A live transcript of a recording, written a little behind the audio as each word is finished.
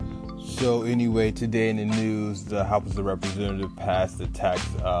So anyway, today in the news, the House of Representatives passed the tax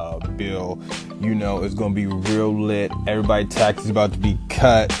bill. You know, it's going to be real lit. Everybody tax is about to be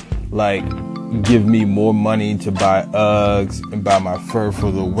cut. Like, give me more money to buy Uggs and buy my fur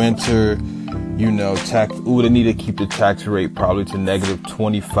for the winter. You know, they need to keep the tax rate probably to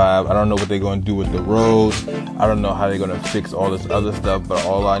 -25. I don't know what they're going to do with the roads. I don't know how they're going to fix all this other stuff, but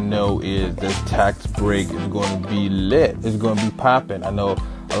all I know is this tax break is going to be lit. It's going to be popping. I know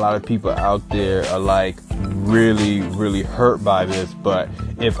a lot of people out there are like really, really hurt by this, but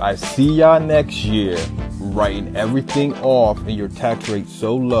if I see y'all next year writing everything off and your tax rate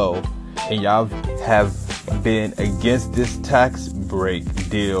so low, and y'all have been against this tax break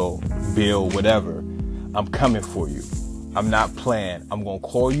deal, bill, whatever, I'm coming for you. I'm not playing. I'm going to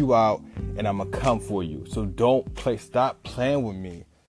call you out and I'm going to come for you. So stop playing with me.